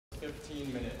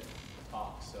15-minute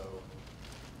talk, so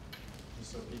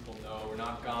just so people know, we're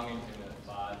not gonging him at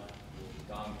 5,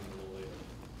 we'll gong him a little later.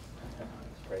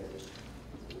 That's great.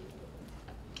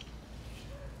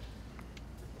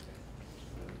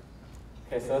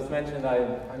 Okay, so as mentioned,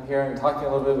 I'm here and talking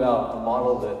a little bit about a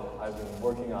model that I've been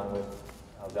working on with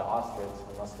the ostrich,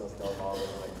 the musculoskeletal model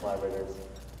with my collaborators,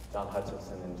 John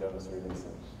Hutchinson and Jonas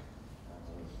Rubenson.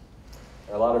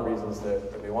 There are a lot of reasons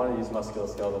that we want to use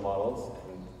musculoskeletal models,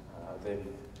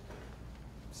 and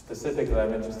specifically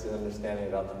I'm interested in understanding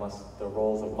about the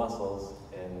roles of muscles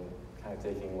in kind of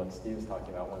taking what Steve's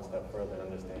talking about one step further and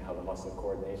understanding how the muscle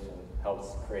coordination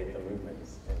helps create the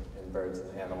movements in birds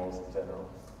and animals in general.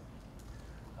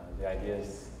 The idea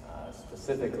is,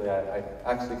 specifically, I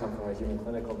actually come from a human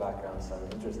clinical background, so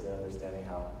I'm interested in understanding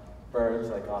how birds,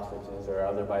 like ostriches or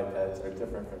other bipeds, are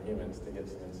different from humans to get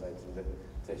some insights into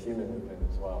human movement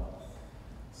as well.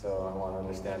 So I want to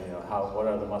understand, what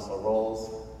are the muscle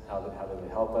roles, how do they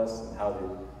help us, and how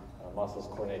do muscles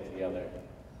coordinate together.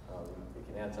 We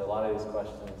can answer a lot of these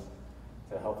questions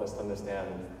to help us to understand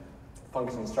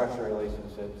function-structure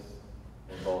relationships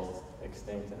in both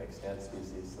extinct and extant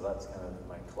species. So that's kind of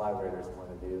my collaborator's point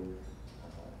of view.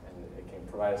 And it can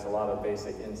provide us a lot of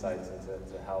basic insights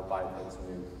into how bipeds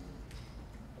move.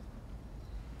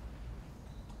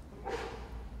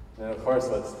 And of course,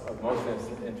 what's of most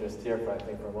interest here, I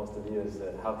think, for most of you, is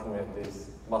that how can these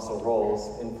muscle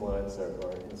roles influence or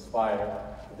inspire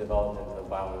the development of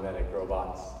biomimetic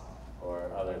robots or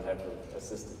other type of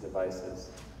assistive devices.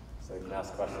 So you can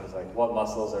ask questions like, what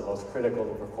muscles are most critical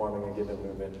to performing a given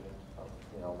movement?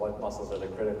 What muscles are the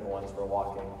critical ones for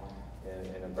walking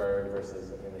in a bird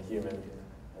versus in a human?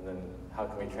 And then how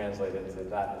can we translate into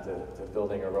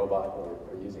building a robot or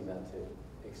using that to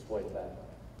exploit that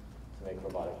to make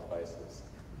robotic devices?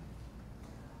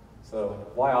 So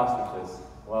why ostriches?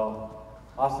 Well,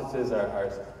 ostriches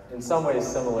are in some ways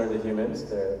similar to humans.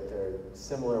 They're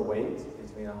similar weight,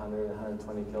 between 100 and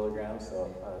 120 kilograms,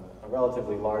 so a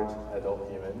relatively large adult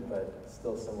human, but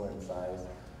still similar in size.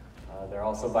 They're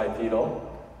also bipedal,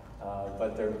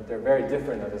 but they're very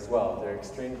different as well. They're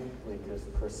extremely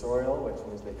cursorial, which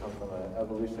means they come from an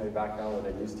evolutionary background where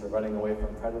they're used to running away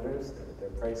from predators. They're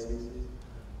prey species.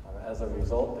 As a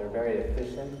result, they're very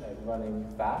efficient at running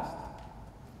fast,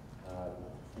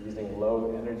 using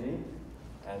low energy,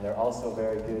 and they're also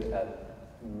very good at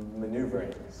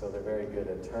maneuvering, so they're very good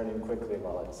at turning quickly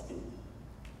while at speed.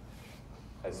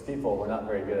 As people, we're not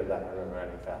very good at that when we're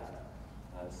running fast.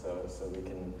 So we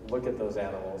can look at those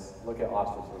animals, look at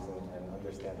ostriches, and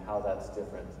understand how that's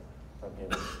different from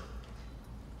humans.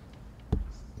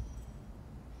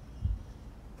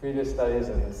 Previous studies,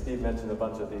 and Steve mentioned a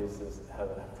bunch of these, have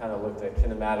kind of looked at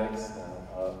kinematics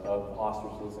of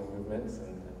ostriches and movements,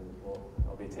 and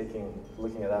I'll be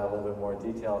looking at that a little bit more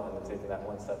detail and then taking that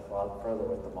one step further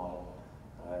with the model,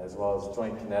 as well as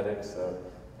joint kinetics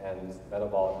and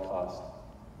metabolic cost.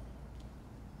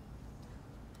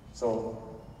 So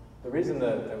the reason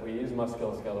that we use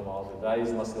musculoskeletal models, that I use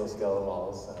musculoskeletal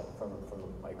models from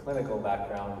my clinical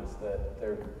background, is that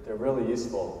they're really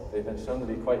useful. They've been shown to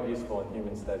be quite useful in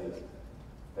human studies.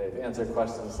 They've answered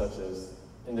questions such as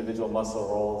individual muscle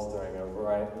roles during a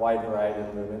wide variety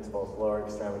of movements, both lower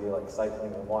extremity like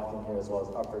cycling and walking here, as well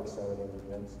as upper extremity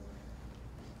movements.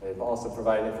 They've also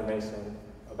provided information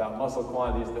about muscle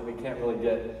quantities that we can't really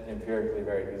get empirically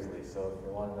very easily. So if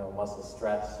you want to know muscle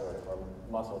stress or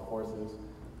muscle forces,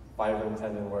 fiber and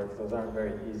tendon work, those aren't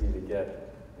very easy to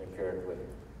get empirically.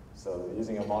 So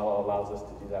using a model allows us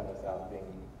to do that without being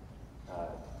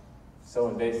so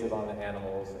invasive on the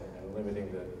animals and limiting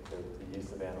the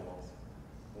use of animals.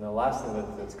 And the last thing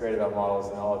that's great about models,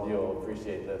 and all of you will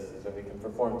appreciate this, is that we can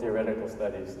perform theoretical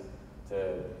studies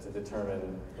to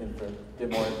determine, get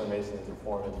more information into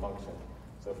form and function.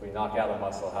 So if we knock out a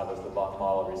muscle, how does the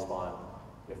model respond?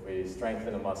 If we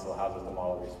strengthen a muscle, how does the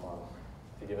model respond?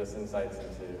 To give us insights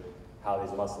into how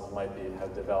these muscles might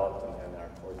have developed and are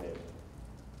coordinated.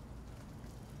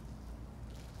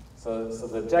 So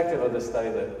the objective of this study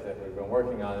that we've been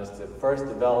working on is to first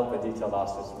develop a detailed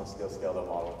ostrich musculoskeletal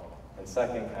model, and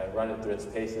second, kind of run it through its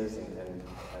paces and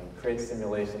create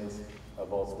simulations of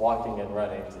both walking and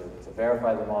running to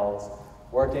verify the model's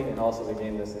working, and also to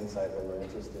gain this insight that we're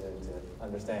interested in to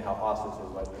understand how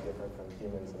ostriches might be different from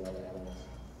humans and other animals.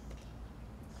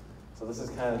 So this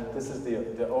is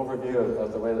the overview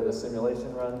of the way that the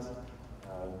simulation runs.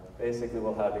 Basically,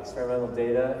 we'll have experimental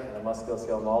data and a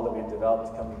musculoskeletal model that we've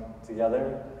developed come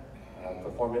together,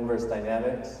 perform inverse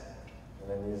dynamics,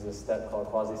 and then use a step called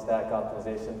quasi-static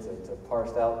optimization to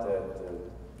parse out the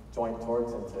joint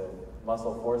torques into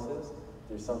muscle forces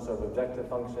through some sort of objective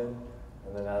function, and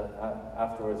And then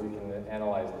afterwards, we can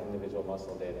analyze individual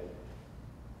muscle data.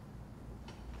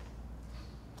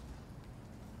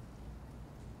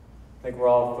 I think we're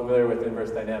all familiar with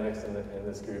inverse dynamics in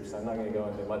this group, so I'm not going to go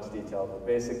into much detail, but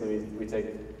basically we take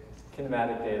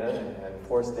kinematic data and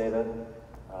force data,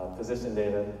 position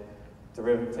data,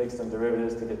 take some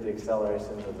derivatives to get the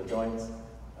accelerations of the joints,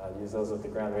 use those with the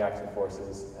ground reaction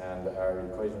forces and our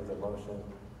equations of motion,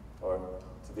 or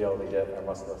to be able to get our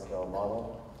musculoskeletal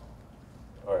model,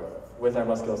 or with our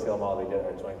musculoskeletal model to get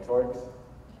our joint torques.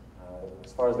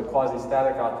 As far as the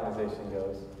quasi-static optimization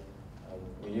goes,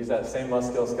 we use that same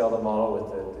musculoskeletal model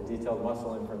with the detailed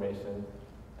muscle information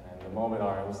and the moment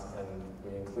arms, and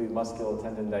we include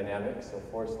musculo-tendon dynamics, so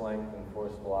force length and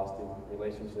force velocity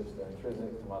relationships that are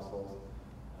intrinsic to muscles,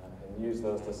 and use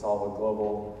those to solve a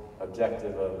global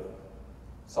objective of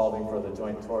solving for the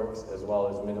joint torques as well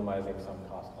as minimizing some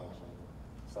cost function,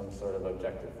 some sort of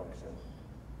objective function.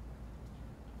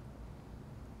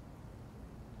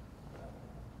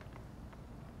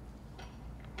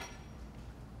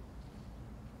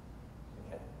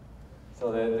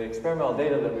 So the experimental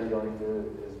data that we were going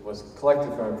through was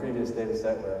collected from a previous data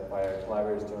set by our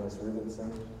collaborators Jonas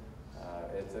Rubenson.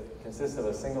 It consists of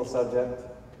a single subject,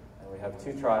 and we have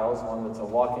two trials, one that's a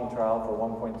walking trial for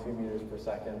 1.2 meters per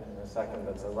second, and a second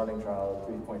that's a running trial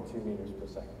of 3.2 meters per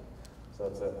second. So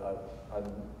it's a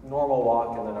normal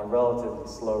walk and then a relatively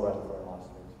slow run for an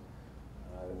ostrich.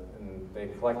 And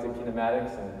they collected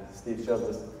kinematics, and Steve showed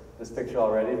this picture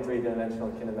already,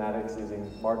 three-dimensional kinematics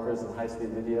using markers and high-speed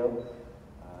video,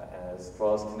 as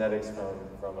well as kinetics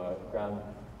from ground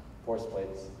force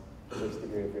plates, 6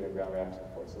 degree of freedom ground reaction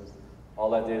forces. All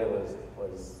that data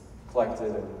was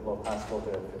collected in low pass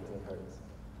filter at 15 hertz.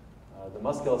 The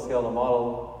musculoskeletal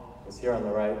model is here on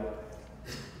the right,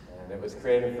 and it was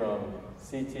created from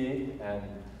CT and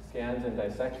scans and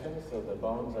dissections. So the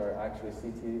bones are actually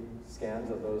CT scans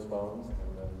of those bones,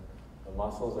 and the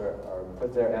muscles are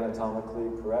put there anatomically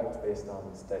correct based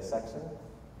on dissection.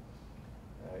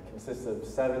 It consists of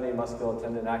 70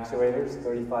 musculotendon actuators,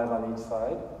 35 on each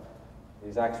side.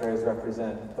 These actuators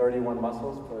represent 31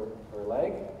 muscles per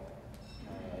leg.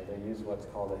 They use what's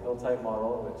called a hill-type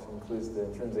model, which includes the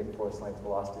intrinsic force-length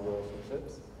velocity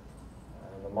relationships.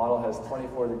 And the model has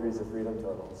 24 degrees of freedom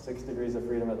total. 6 degrees of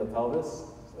freedom at the pelvis,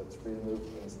 so it's free to move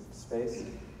in space,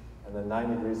 and then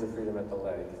 9 degrees of freedom at the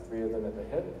leg. 3 of them at the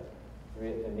hip, 3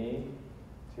 at the knee,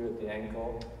 2 at the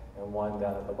ankle, and 1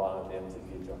 down at the bottom of the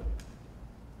MTP joint.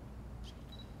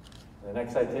 In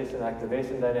excitation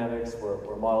activation dynamics,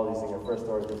 we're modeled using a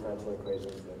first-order differential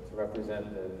equation to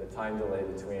represent the time delay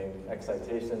between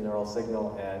excitation, neural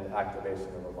signal, and activation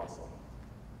of a muscle.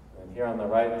 And here on the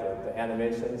right, the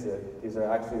animations, these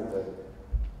are actually the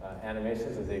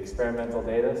animations of the experimental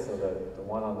data. So the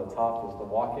one on the top is the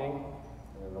walking,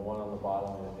 and then the one on the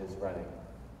bottom is running.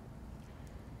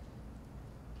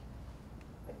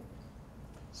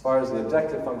 As far as the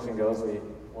objective function goes,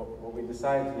 what we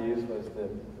decided to use was to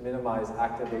minimize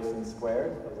activation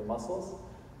squared of the muscles.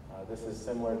 This is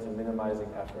similar to minimizing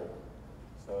effort.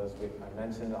 So as I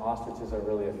mentioned, the ostriches are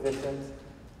really efficient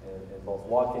in both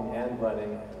walking and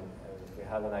running, and we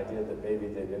have an idea that maybe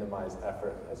they minimize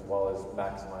effort as well as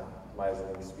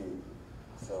maximizing speed.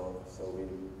 So we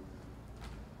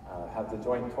have the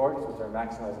joint torques, which are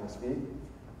maximizing speed,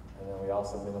 and then we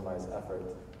also minimize effort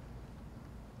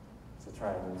to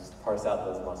try and parse out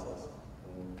those muscles.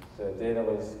 And the data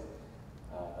was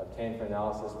obtained for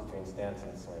analysis between stance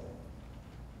and swing.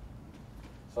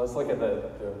 So let's look at the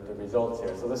results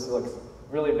here. So this looks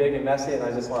really big and messy, and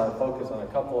I just want to focus on a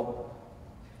couple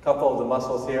of the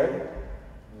muscles here.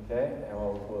 Okay, and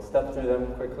we'll step through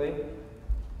them quickly.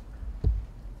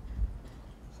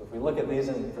 So if we look at these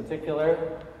in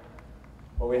particular,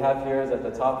 what we have here is at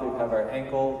the top we have our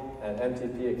ankle and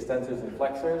MTP extensors and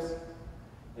flexors.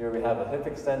 Here we have a hip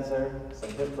extensor, some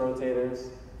hip rotators,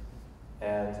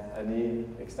 and a knee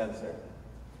extensor.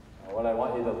 What I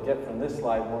want you to get from this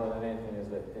slide more than anything is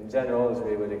that in general, as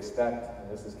we would expect,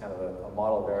 and this is kind of a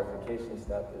model verification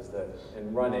step, is that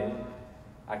in running,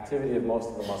 activity of most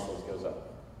of the muscles goes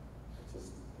up, which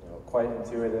is quite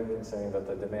intuitive considering that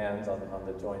the demands on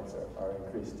the joints are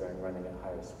increased during running at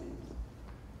higher speeds.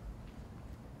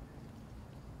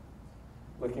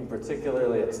 Looking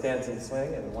particularly at stance and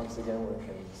swing, and once again we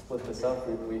can split this up,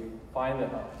 we find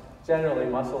that generally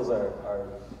muscles are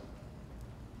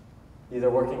either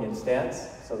working in stance,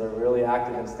 so they're really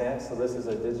active in stance. So this is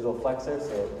a digital flexor,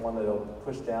 so one that will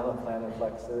push down a plantar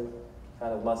flexor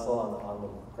kind of muscle on the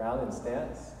ground in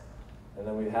stance. And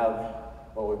then we have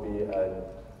what would be an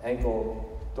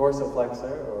ankle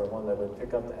dorsiflexor, or one that would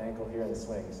pick up the ankle here and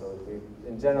swing. So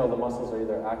in general, the muscles are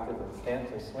either active in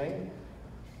stance or swing.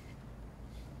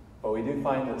 But we do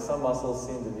find that some muscles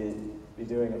seem to be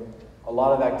doing a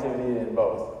lot of activity in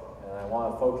both. And I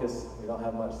want to focus, we don't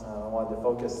have much time, I wanted to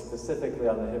focus specifically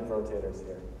on the hip rotators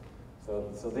here.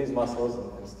 So these muscles,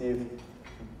 and Steve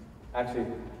actually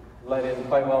led in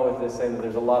quite well with this, saying that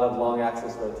there's a lot of long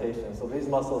axis rotation. So these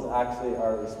muscles actually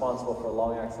are responsible for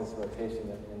long axis rotation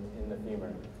in the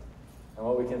femur. And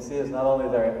what we can see is not only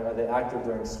are they active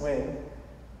during swing,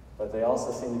 but they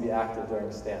also seem to be active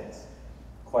during stance,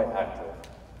 quite active.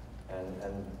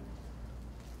 And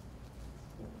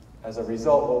as a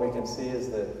result, what we can see is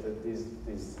that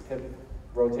these hip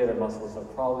rotator muscles are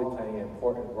probably playing an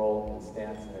important role in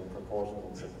stance and in propulsion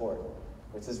and support,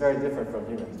 which is very different from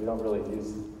humans. We don't really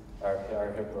use our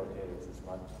hip rotators as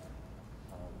much.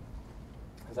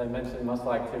 As I mentioned,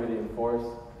 muscle activity and force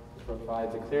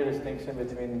provides a clear distinction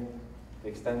between the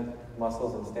extend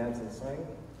muscles in stance and swing.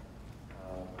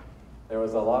 There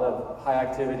was a lot of high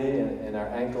activity in our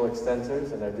ankle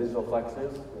extensors and our digital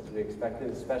flexors, which we expected,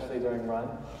 especially during run.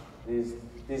 These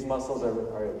muscles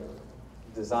are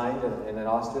designed in an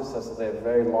ostrich such that they have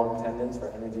very long tendons for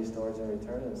energy storage and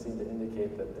return, and seem to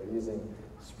indicate that they're using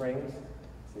springs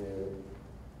to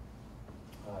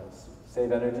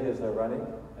save energy as they're running.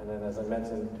 And then, as I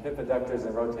mentioned, hip adductors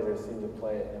and rotators seem to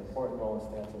play an important role in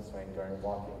stance and swing during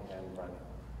walking and running.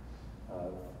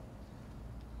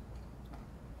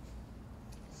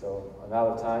 So I'm out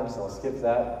of time, so I'll skip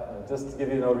that. Just to give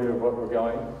you an overview of what we're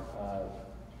going.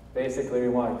 Basically, we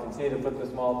want to continue to put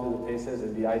this model through the paces.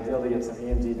 It'd be ideal to get some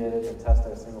EMG data to test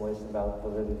our simulation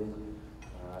validity.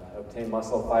 Obtain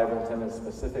muscle, fiber, and tendon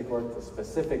specific work to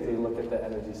specifically look at the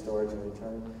energy storage and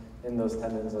return in those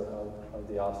tendons of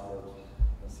the ostrich,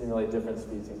 and simulate different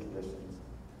speeds and conditions.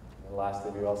 And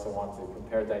lastly, we also want to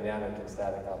compare dynamic and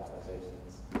static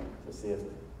optimizations to see if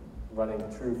running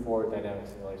true forward dynamic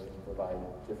simulations provide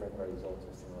different results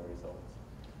or similar results.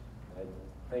 And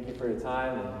I thank you for your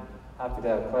time, and happy to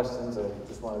have questions. I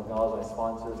just want to acknowledge my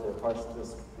sponsors. This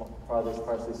project is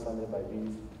partially funded by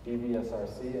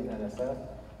BVSRC and NSF.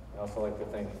 I'd also like to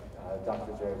thank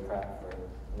Dr. Jerry Pratt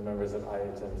and the members of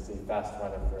IHMC Fast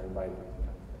Runner for inviting me.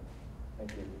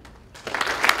 Thank you.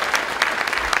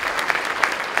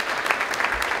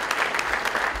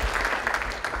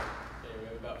 Okay, we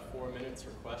have about 4 minutes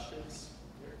for questions.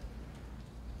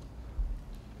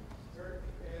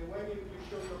 When you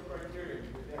show your criteria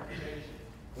with the activation,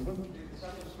 it's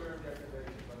underscored the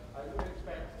activation, but I would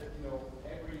expect that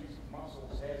every muscle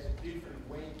has a different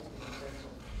weight in the sense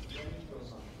of range or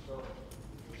something. So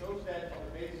it shows that on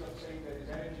the basis of saying that his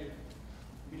energy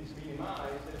is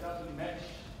minimized, that doesn't match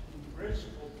in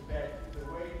principle to that the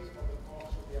weight of the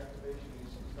cost of the activation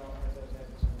is not as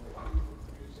necessary.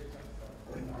 Could you say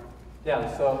something about that? Yeah,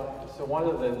 so one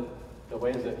of the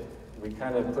ways that we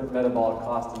kind of put metabolic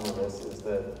cost into this is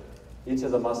that each of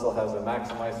the muscle has a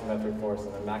maximum isometric force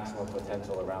and a maximum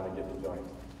potential around a given joint.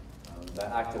 The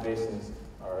activations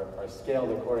are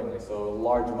scaled accordingly. So a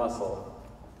large muscle,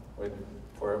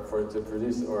 for it to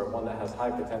produce, or one that has high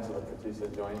potential to produce a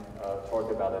joint, torque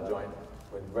about a joint,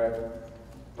 would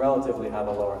relatively have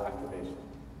a lower activation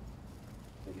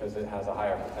because it has a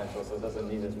higher potential, so it doesn't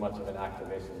need as much of an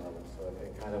activation level. So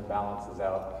it kind of balances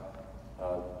out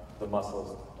the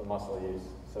muscle use.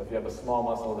 So if you have a small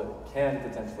muscle that can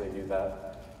potentially do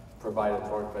that, provide a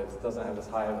torque, but it doesn't have as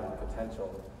high of a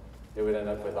potential, it would end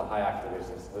up with a high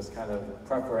activation. So this kind of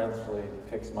preferentially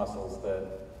picks muscles that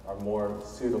are more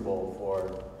suitable for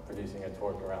producing a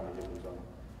torque around the given joint.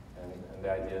 And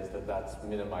the idea is that that's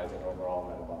minimizing overall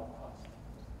metabolic cost.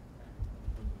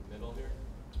 Middle here.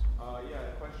 Yeah,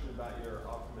 a question about your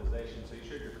optimization. So you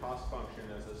showed your cost function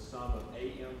as a sum of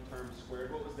AM terms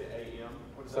squared. What was the AM?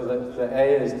 So the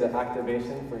A is the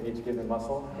activation for each given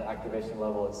muscle. The activation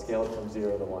level is scaled from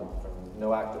 0 to 1, from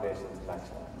no activation to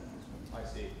maximum. I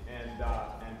see. And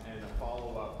a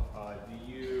follow-up,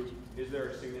 is there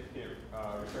a significant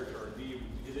research, or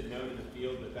is it known in the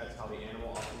field that that's how the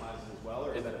animal optimizes as well,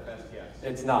 or is that a best guess?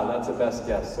 It's not. That's a best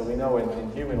guess. So we know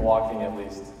in human walking, at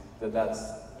least, that's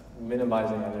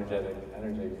minimizing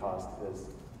energy cost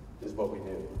is what we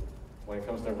do. When it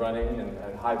comes to running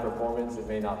and high performance, it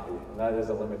may not be. And that is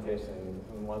a limitation.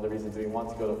 And one of the reasons we want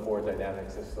to go to forward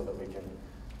dynamics is so that we can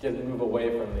move away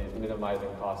from the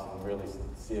minimizing costs and really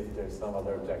see if there's some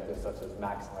other objective, such as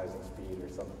maximizing speed or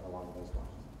something along those lines.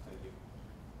 Thank you.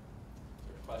 Is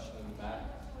there a question in the back?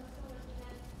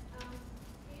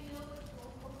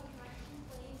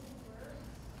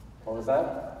 What was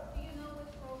that?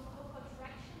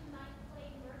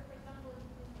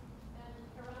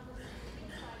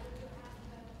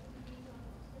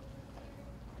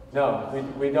 No,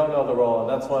 we don't know the role, and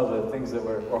that's one of the things that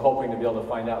we're hoping to be able to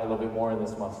find out a little bit more in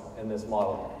this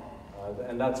model.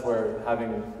 And that's where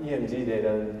having EMG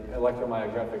data,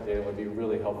 electromyographic data, would be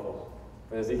really helpful.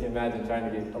 But as you can imagine, trying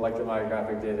to get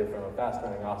electromyographic data from a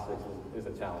fast-running ostrich is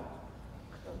a challenge.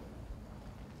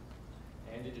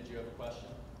 Andy, did you have a question?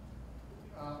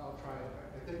 I'll try it.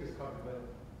 I think it's covered, but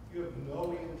you have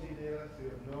no EMG data,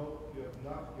 so you have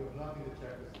nothing to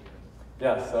check this against.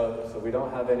 Yeah, so we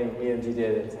don't have any EMG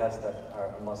data to test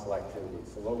our muscle activity.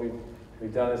 So what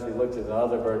we've done is we looked at the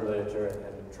other bird literature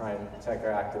and try and check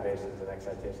our activations and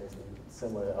excitations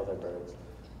similar to other birds.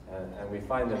 And we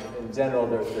find that in general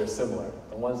they're similar.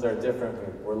 The ones that are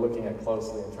different, we're looking at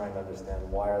closely and trying to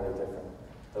understand why are they different.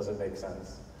 Does it make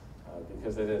sense?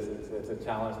 Because it's a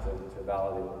challenge to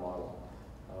validate the model.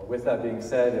 With that being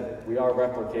said, we are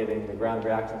replicating the ground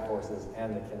reaction forces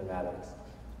and the kinematics.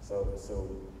 So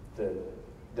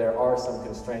there are some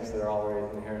constraints that are already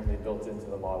inherently built into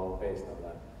the model based on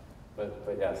that.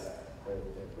 But yes,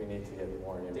 we need to get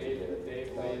more into data.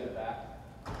 Dave, way in the back.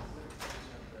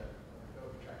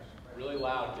 Really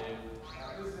loud, Dave.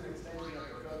 This is an extension of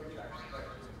the co-contraction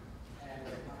question, and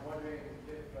I'm wondering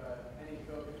if any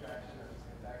co-contraction of this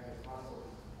antagonist muscle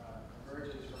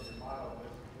emerges from your model,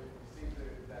 but it seems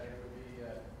that it would be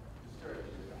discouraged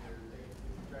if you're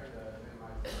trying to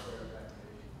minimize the square of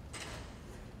activation.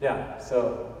 Yeah,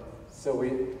 so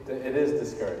it is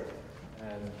discouraged,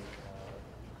 and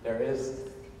there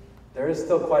is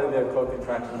still quite a bit of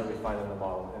co-contraction that we find in the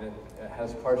model, and it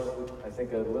has partially, I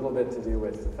think, a little bit to do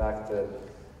with the fact that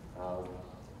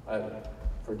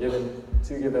for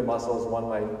two given muscles, one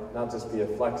might not just be a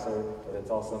flexor, but it's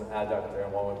also an adductor,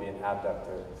 and one would be an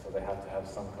abductor, so they have to have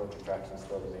some co-contraction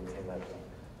still to maintain that.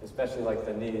 Especially like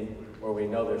the knee, where we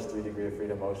know there's 3 degrees of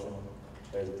freedom motion,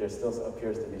 there still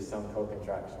appears to be some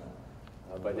co-contraction.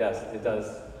 But yes, it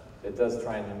does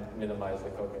try and minimize the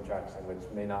co-contraction, which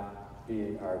may not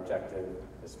be our objective,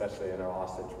 especially in our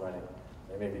ostrich running.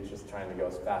 They may be just trying to go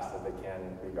as fast as they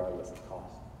can, regardless of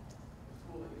cost. It's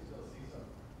cool that you still see some.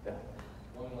 Yeah.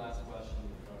 One last question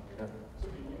in front here. Yeah.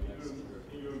 So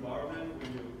in your environment,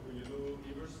 when you do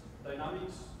inverse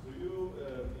dynamics, do you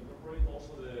incorporate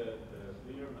also the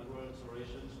linear natural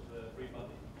accelerations of the free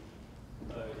body?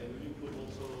 And do you include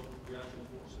also reaction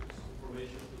forces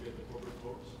information to get the proper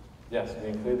torques? Yes,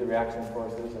 we include the reaction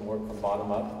forces and work from bottom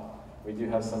up. We do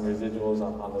have some residuals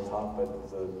on the top,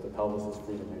 but the pelvis is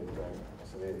free to move, right?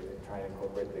 So they try and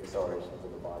incorporate the accelerations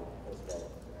of the body as well.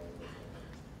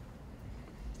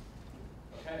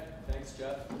 Okay, thanks,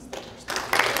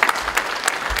 Jeff.